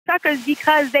truckers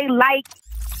because they like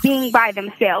being by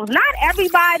themselves. Not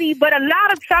everybody, but a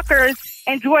lot of truckers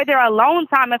enjoy their alone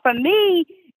time. And for me,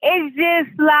 it's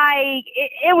just like,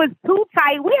 it was too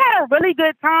tight. We had a really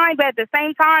good time, but at the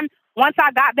same time, once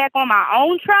I got back on my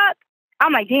own truck,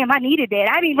 I'm like, damn, I needed that.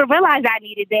 I didn't even realize I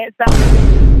needed that. So,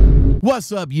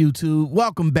 what's up, YouTube?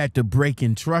 Welcome back to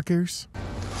Breaking Truckers.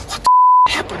 What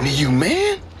the happened to you,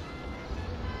 man?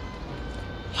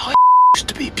 Y'all used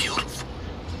to be beautiful.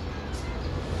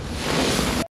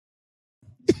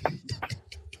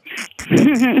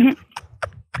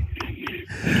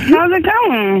 How's it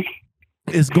going?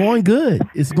 It's going good.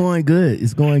 It's going good.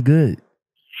 It's going good.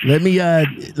 Let me rap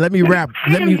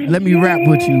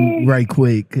with you right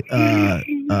quick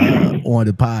on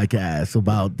the podcast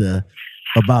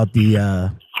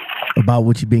about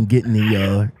what you've been getting in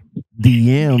your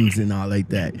DMs and all like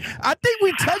that. I think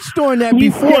we touched on that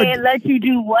before. You said let you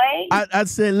do what? I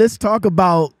said let's talk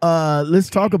about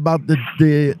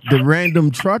the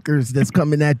random truckers that's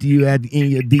coming at you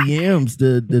in your DMs,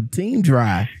 the team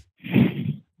drive.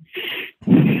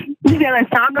 You said let's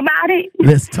talk about it?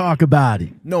 Let's talk about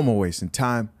it. No more wasting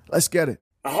time. Let's get it.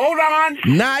 Hold on.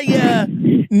 Naya,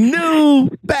 new,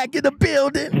 back in the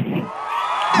building.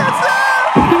 Yes,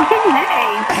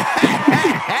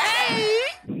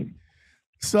 hey.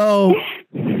 So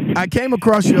I came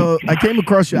across your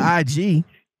IG.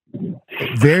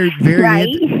 Very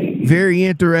very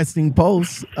interesting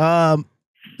post.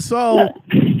 So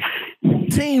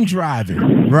team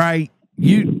driving, right?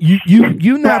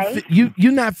 You're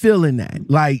not feeling that.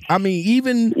 Like, I mean,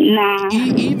 even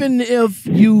if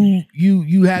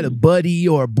you had a buddy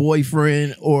or a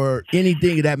boyfriend or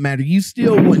anything of that matter, you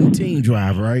still wouldn't team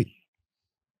drive, right?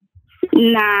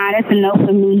 Nah, that's a no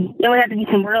for me. There would have to be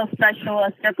some real special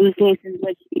circumstances,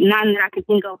 which none that I can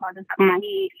think of off the top of my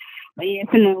head. But yeah,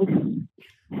 it's a no.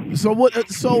 So what?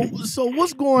 So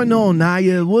what's going on,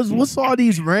 Naya? What's all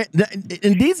these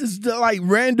and these is like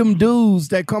random dudes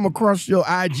that come across your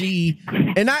IG,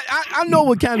 and I know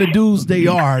what kind of dudes they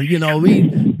are. You know,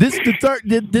 this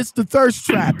the thirst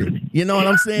trapping. You know what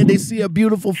I'm saying? They see a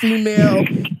beautiful female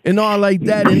and all like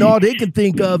that, and all they can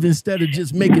think of instead of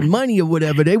just making money or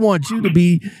whatever, they want you to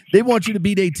be their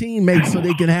teammate so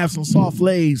they can have some soft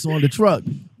legs on the truck.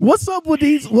 What's up with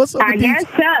these? What's up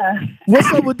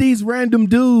with these random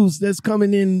dudes that's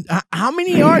coming in? How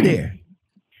many are there?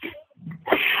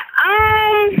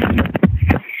 I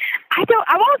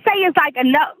won't say it's like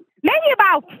enough. Maybe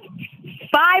about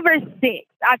 5 or 6,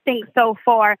 I think, so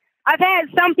far. I've had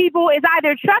some people, it's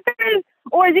either truckers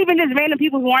or it's even just random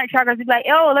people who aren't truckers. It's like,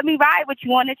 oh, let me ride with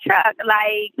you on the truck.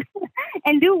 Like,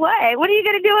 and do what? What are you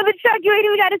going to do with the truck? You ain't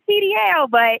even got a CDL.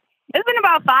 But it's been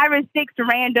about 5 or 6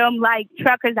 random, like,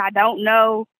 truckers I don't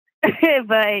know.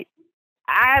 But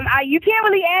you can't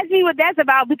really ask me what that's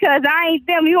about because I ain't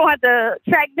them. You don't have to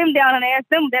track them down and ask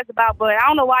them what that's about. But I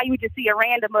don't know why you would just see a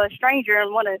random stranger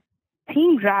and want to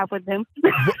team drive with them.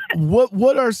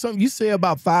 What are some? You say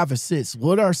about 5 or 6.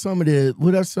 What are some of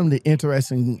the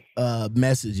interesting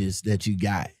messages that you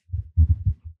got?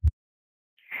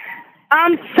 My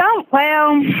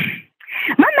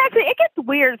message, it gets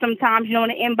weird sometimes, you know, in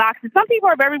the inboxes. Some people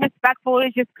are very respectful.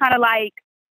 It's just kind of like,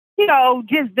 you know,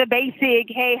 just the basic,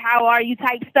 hey, how are you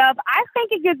type stuff. I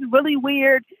think it gets really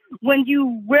weird when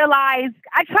you realize,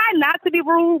 I try not to be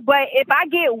rude, but if I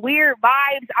get weird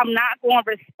vibes, I'm not going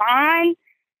to respond.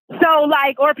 So,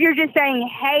 like, or if you're just saying,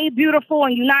 hey, beautiful,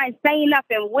 and you're not saying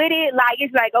nothing with it, like,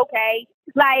 it's like, okay,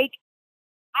 like,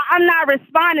 I'm not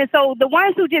responding. So the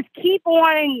ones who just keep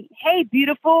on, hey,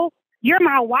 beautiful, you're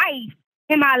my wife,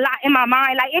 in my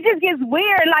mind, like, it just gets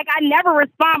weird. Like, I never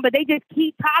respond, but they just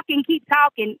keep talking.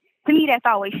 To me, that's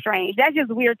always strange. That's just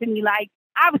weird to me. Like,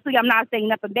 obviously, I'm not saying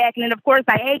nothing back. And then, of course,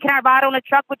 like, hey, can I ride on a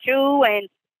truck with you? And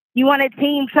you want a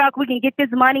team truck? We can get this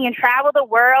money and travel the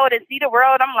world and see the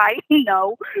world. I'm like,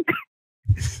 no.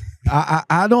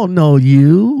 I don't know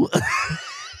you. So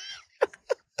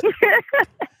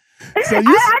I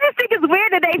just think it's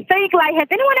weird that they think, like, has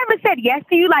anyone ever said yes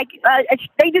to you? Like,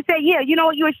 they just say, yeah, you know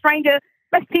what, you're a stranger.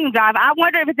 Let's team drive. I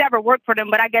wonder if it's ever worked for them,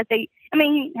 but I guess hey,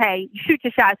 shoot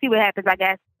your shot, see what happens, I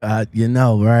guess. You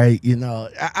know, right? You know,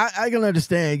 I can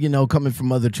understand, you know, coming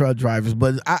from other truck drivers,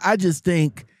 but I just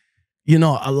think, you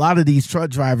know, a lot of these truck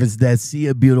drivers that see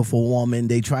a beautiful woman,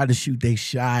 they try to shoot their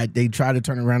shot. They try to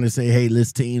turn around and say, hey,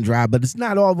 let's team drive. But it's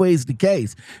not always the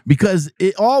case because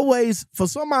it always, for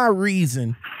some odd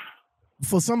reason,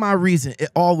 it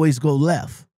always go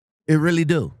left. It really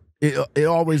do. It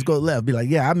always go left. Be like,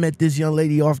 yeah, I met this young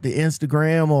lady off the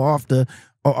Instagram or off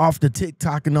the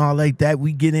TikTok and all like that.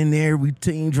 We get in there, we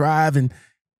team drive, and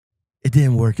it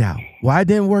didn't work out. Why it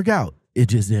didn't work out? It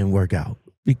just didn't work out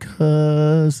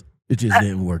Because it just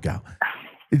didn't work out.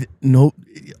 No,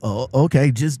 oh,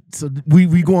 okay. Just so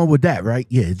we going with that, right?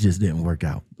 Yeah, it just didn't work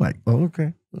out. Like, oh,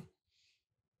 okay.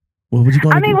 What was you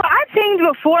going to do? Well, I changed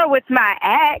before with my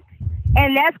ex,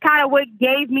 and that's kind of what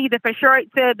gave me the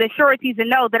sureties to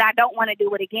know that I don't want to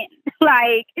do it again.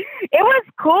 Like, it was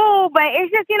cool, but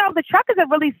it's just, the truck is a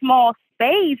really small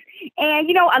space, and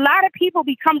a lot of people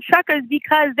become truckers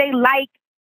because they like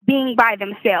being by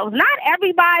themselves. Not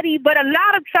everybody, but a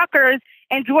lot of truckers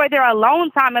enjoy their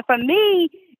alone time. And for me,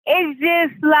 it's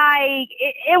just like,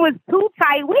 it was too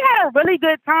tight. We had a really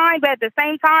good time, but at the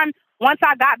same time, once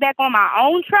I got back on my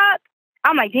own truck,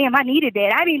 I'm like, damn, I needed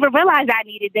that. I didn't even realize I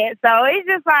needed that. So it's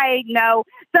just like, no.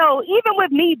 So even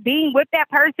with me being with that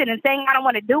person and saying I don't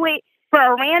want to do it, for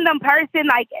a random person,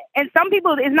 like, and some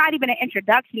people, it's not even an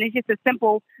introduction. It's just a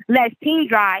simple, let's team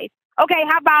drive. Okay,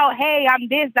 how about, hey, I'm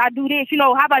this, I do this.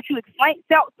 How about you explain?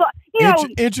 So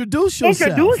introduce yourself.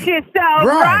 Introduce yourself,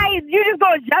 right? You just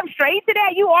gonna jump straight to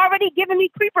that? You already giving me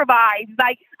creeper vibes.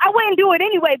 Like, I wouldn't do it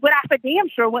anyway, but I for damn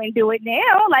sure wouldn't do it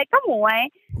now. Like, come on.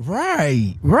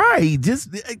 Right. Just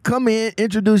come in,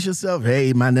 introduce yourself.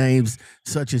 Hey, my name's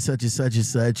such and such and such and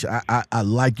such. I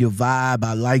like your vibe.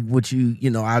 I like what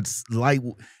I like.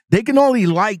 They can only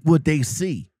like what they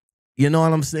see. You know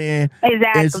what I'm saying?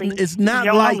 Exactly. It's not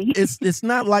like it's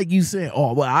not like you saying,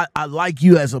 oh, well, I like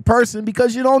you as a person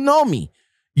because you don't know me.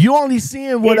 You only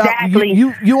seeing what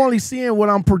you only seeing what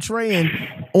I'm portraying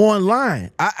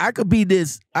online. I could be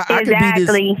this. I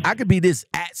could be this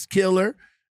axe killer.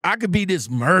 I could be this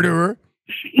murderer.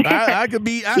 I could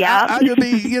be. I could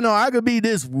be. I could be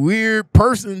this weird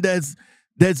person that's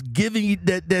giving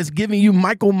you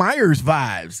Michael Myers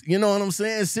vibes. You know what I'm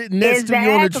saying? Sitting next to you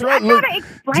on the truck. I try to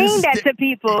explain that to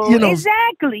people.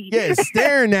 Exactly. Yeah,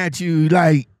 staring at you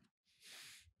like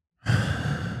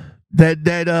that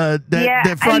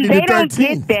Friday the 13th. They don't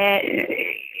get that.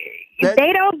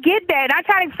 They don't get that. I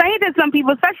try to explain it to some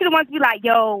people, especially the ones who be like,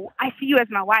 yo, I see you as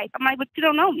my wife. I'm like, but you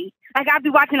don't know me. Like, I'll be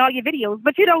watching all your videos,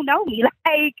 but you don't know me.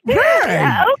 Like,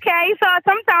 okay. So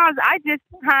sometimes I just,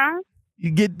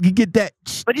 You get that.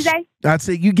 What'd you say? I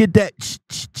said you get that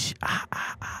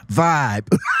vibe.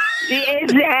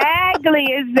 Exactly.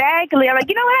 I'm like,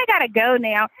 you know what? I gotta go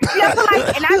now.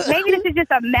 Maybe this is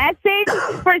just a message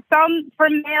for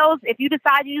males. If you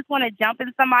decide you just want to jump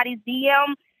in somebody's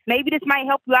DM, maybe this might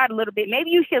help you out a little bit. Maybe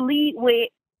you should lead with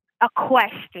a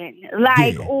question,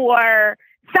 or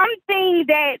something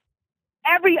that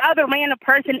every other random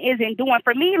person isn't doing.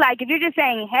 For me, like, if you're just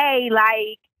saying, hey,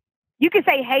 like, you can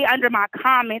say, hey, under my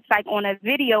comments, like on a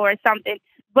video or something.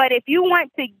 But if you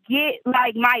want to get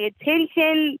like my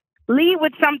attention, lead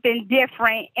with something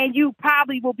different, and you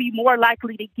probably will be more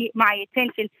likely to get my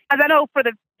attention. Because I know for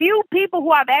the few people who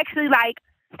I've actually like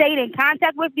stayed in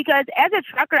contact with, because as a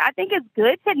trucker, I think it's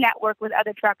good to network with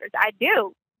other truckers. I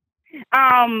do.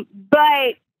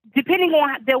 But depending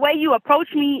on the way you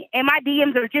approach me and my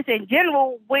DMs or just in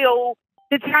general will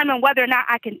determine whether or not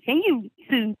I continue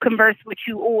to converse with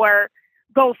you or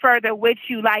go further with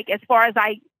you, like as far as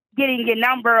like getting your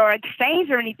number or exchange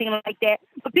or anything like that.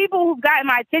 But people who've gotten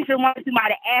my attention, ones who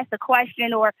might have asked a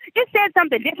question or just said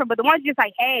something different, but the ones just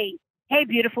like, hey,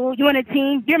 beautiful, you in a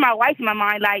team, you're my wife in my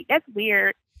mind, like, that's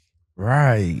weird.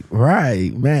 Right,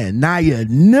 man. Now you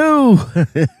knew.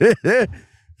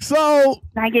 So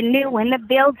now you knew in the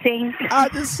building.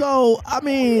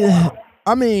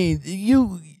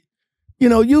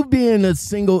 You being a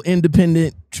single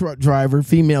independent truck driver,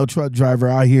 female truck driver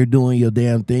out here doing your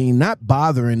damn thing, not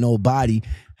bothering nobody.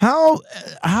 How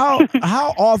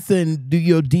often do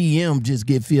your DM just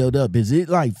get filled up? Is it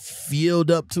like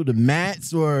filled up to the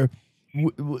max, or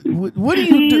what do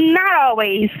you do? Not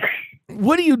always.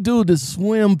 What do you do to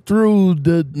swim through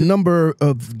the number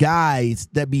of guys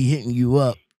that be hitting you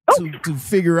up to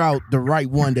figure out the right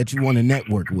one that you want to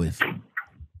network with?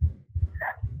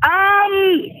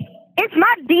 It's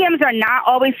my DMs are not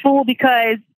always full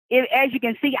because, as you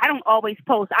can see, I don't always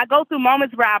post. I go through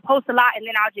moments where I post a lot and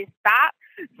then I'll just stop.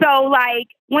 So, like,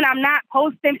 when I'm not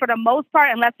posting for the most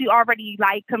part, unless we already,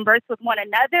 like, converse with one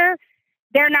another,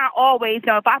 they're not always.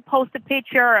 So if I post a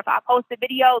picture or if I post a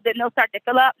video, then they'll start to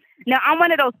fill up. Now, I'm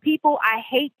one of those people, I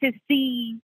hate to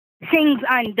see things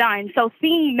undone. So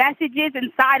seeing messages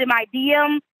inside of my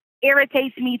DM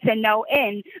irritates me to no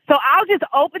end. So I'll just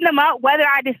open them up, whether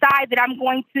I decide that I'm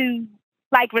going to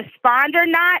like respond or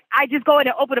not. I just go in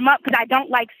and open them up because I don't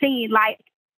like seeing like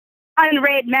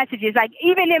unread messages. Like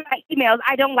even in my emails,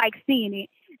 I don't like seeing it.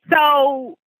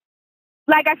 So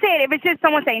like I said, if it's just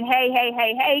someone saying,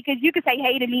 hey, because you can say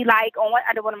hey to me like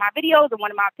under one of my videos or one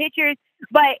of my pictures.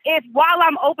 But if while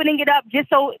I'm opening it up just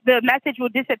so the message will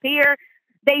disappear,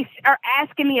 they are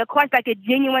asking me a question, like a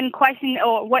genuine question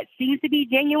or what seems to be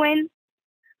genuine.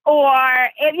 Or,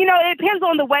 if, it depends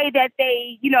on the way that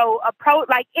they, approach.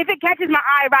 Like, if it catches my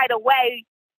eye right away,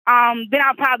 then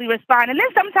I'll probably respond. And then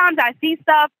sometimes I see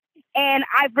stuff and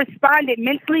I've responded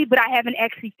mentally, but I haven't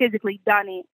actually physically done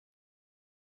it.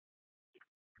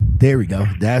 There we go.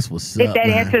 That's what's up. If that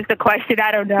answers the question,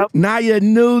 I don't know. Naya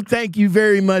New, thank you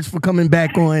very much for coming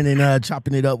back on and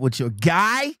chopping it up with your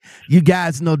guy. You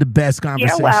guys know the best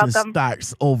conversation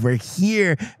starts over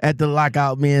here at the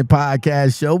Lockoutmen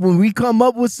podcast show. When we come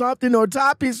up with something or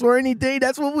topics or anything,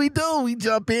 that's what we do. We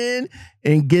jump in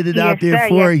and get it out there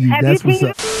for you. That's what's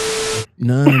up.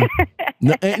 None.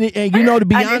 No, and to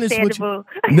be honest with you,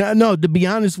 to be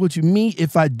honest with you,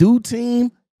 if I do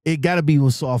team, it got to be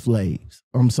with soft legs.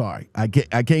 I'm sorry. I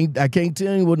can't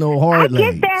team with no hard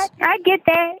legs. I get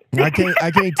that. I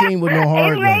can't team with no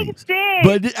hard legs.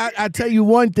 But I tell you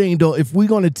one thing though, if we're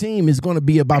going to team, it's going to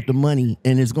be about the money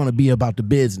and it's going to be about the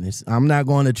business. I'm not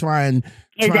going to try and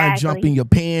jump in your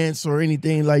pants or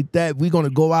anything like that. We're going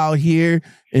to go out here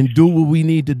and do what we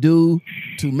need to do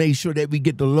to make sure that we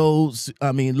get the load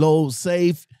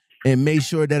safe and make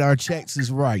sure that our checks is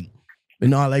right.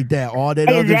 And all like that. All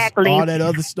that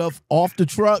other stuff off the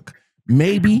truck,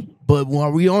 maybe. But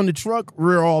when we on the truck,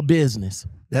 we're all business.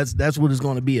 That's what it's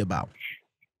going to be about.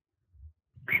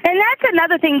 And that's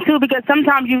another thing, too, because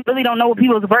sometimes you really don't know what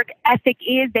people's work ethic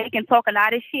is. They can talk a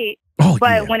lot of shit.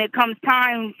 But when it comes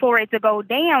time for it to go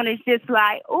down, it's just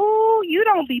like, oh, you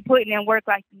don't be putting in work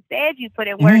like you said you put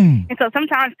in work. And so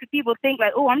sometimes people think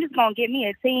like, oh, I'm just going to get me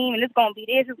a team and it's going to be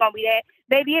this, it's going to be that.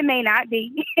 Baby, it may not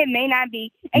be. It may not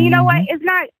be. And you know what? It's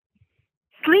not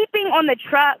sleeping on the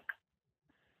truck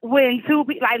when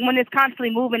when it's constantly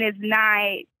moving is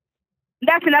not.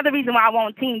 That's another reason why I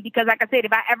won't team, because like I said,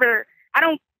 I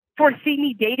don't foresee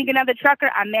me dating another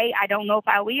trucker. I don't know if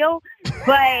I will,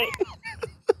 but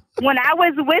when I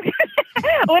was with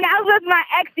my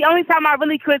ex, the only time I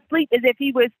really could sleep is if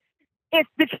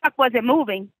the truck wasn't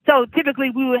moving. So typically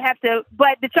we would have to,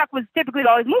 but the truck was typically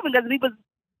always moving because we was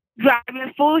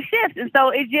driving full shifts. And so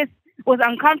it just was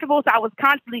uncomfortable. So I was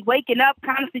constantly waking up,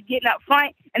 constantly getting up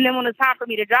front. And then when it was time for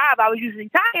me to drive, I was usually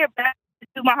tired, but I had to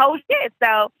do my whole shift.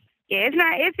 So yeah,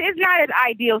 it's not as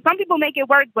ideal. Some people make it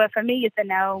work, but for me, it's a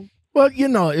no. Well,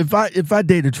 if I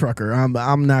date a trucker,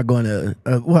 I'm not going to.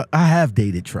 I have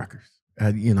dated truckers.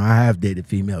 I have dated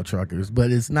female truckers, but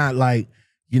it's not like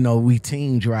we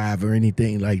team drive or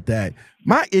anything like that.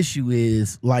 My issue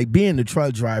is like being a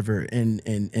truck driver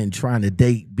and trying to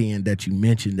date. Being that you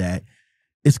mentioned that,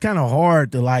 it's kind of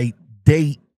hard to like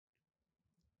date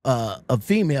a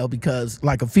female because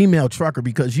like a female trucker,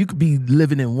 because you could be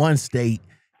living in one state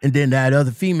and then that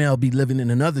other female be living in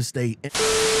another state.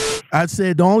 I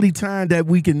said the only time that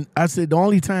we can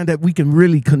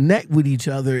really connect with each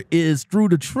other is through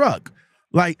the truck.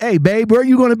 Like, hey, babe, where are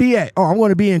you going to be at? Oh, I'm going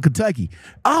to be in Kentucky.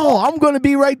 Oh, I'm going to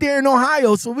be right there in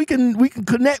Ohio, so we can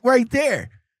connect right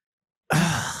there.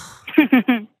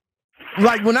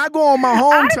 Like when I go on my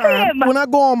home time, when I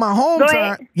go on my home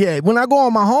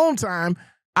time,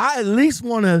 I at least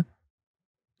want to,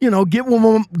 get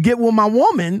with my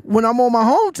woman when I'm on my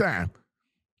home time.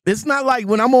 It's not like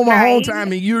when I'm on my home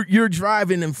time and you're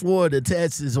driving in Florida,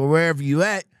 Texas, or wherever you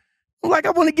at. Like I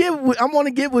want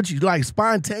to get with you, like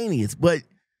spontaneous. But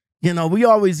we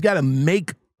always got to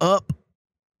make up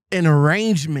an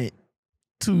arrangement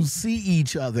to see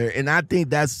each other, and I think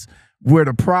that's where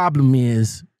the problem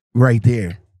is right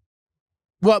there.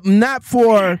 Well, not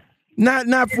for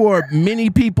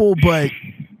many people, but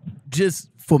just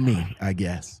for me, I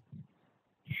guess.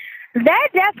 That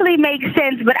definitely makes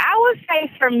sense, but I would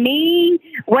say for me,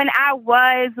 when I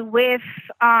was with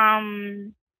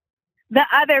the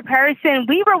other person,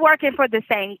 we were working for the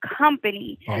same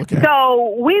company. Okay.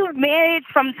 So we managed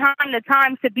from time to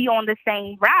time to be on the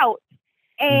same route.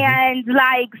 And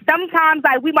like sometimes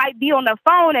like we might be on the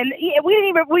phone and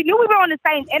we knew we were on the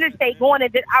same interstate going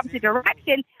in the opposite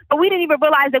direction, but we didn't even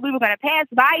realize that we were going to pass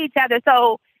by each other.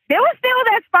 So there was still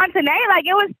that spontaneity. Like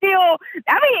it was still, it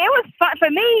was fun for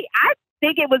me. I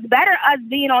think it was better us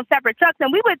being on separate trucks,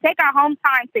 and we would take our home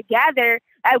time together.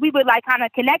 We would like kind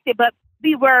of connect it, but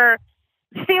we were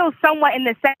still somewhat in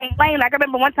the same lane. Like I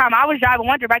remember one time I was driving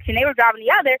one direction, they were driving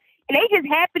the other, and they just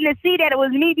happened to see that it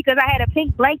was me because I had a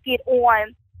pink blanket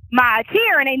on my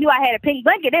chair, and they knew I had a pink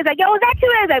blanket. They was like, yo, is that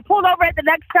you? They pulled over at the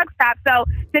next truck stop. So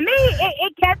to me,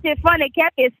 it kept it fun. It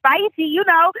kept it spicy,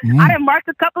 I done marked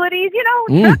a couple of these,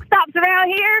 truck stops around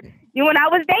here when I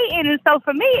was dating. And so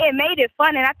for me, it made it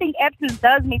fun. And I think absence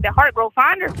does make the heart grow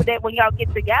fonder for that when y'all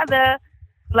get together.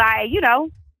 Like,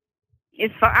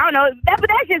 it's fun. I don't know. But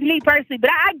that's just me personally.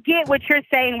 But I get what you're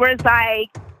saying, where it's like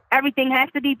everything has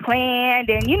to be planned,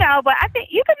 and but I think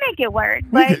you can make it work.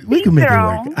 We can make it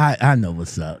work. I know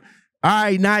what's up. All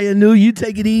right, Naya New, you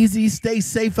take it easy. Stay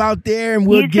safe out there, and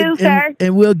we'll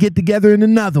we'll get together in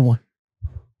another one.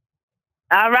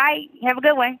 All right. Have a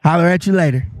good one. Holler at you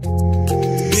later.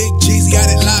 Big G's got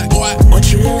it locked, boy.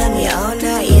 Want you to love me all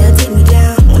night, yeah, take me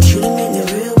down. Want you to make me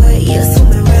real wet, yeah,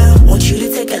 swim around. Want you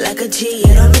to take it like a G,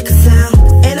 yeah, don't make a sound.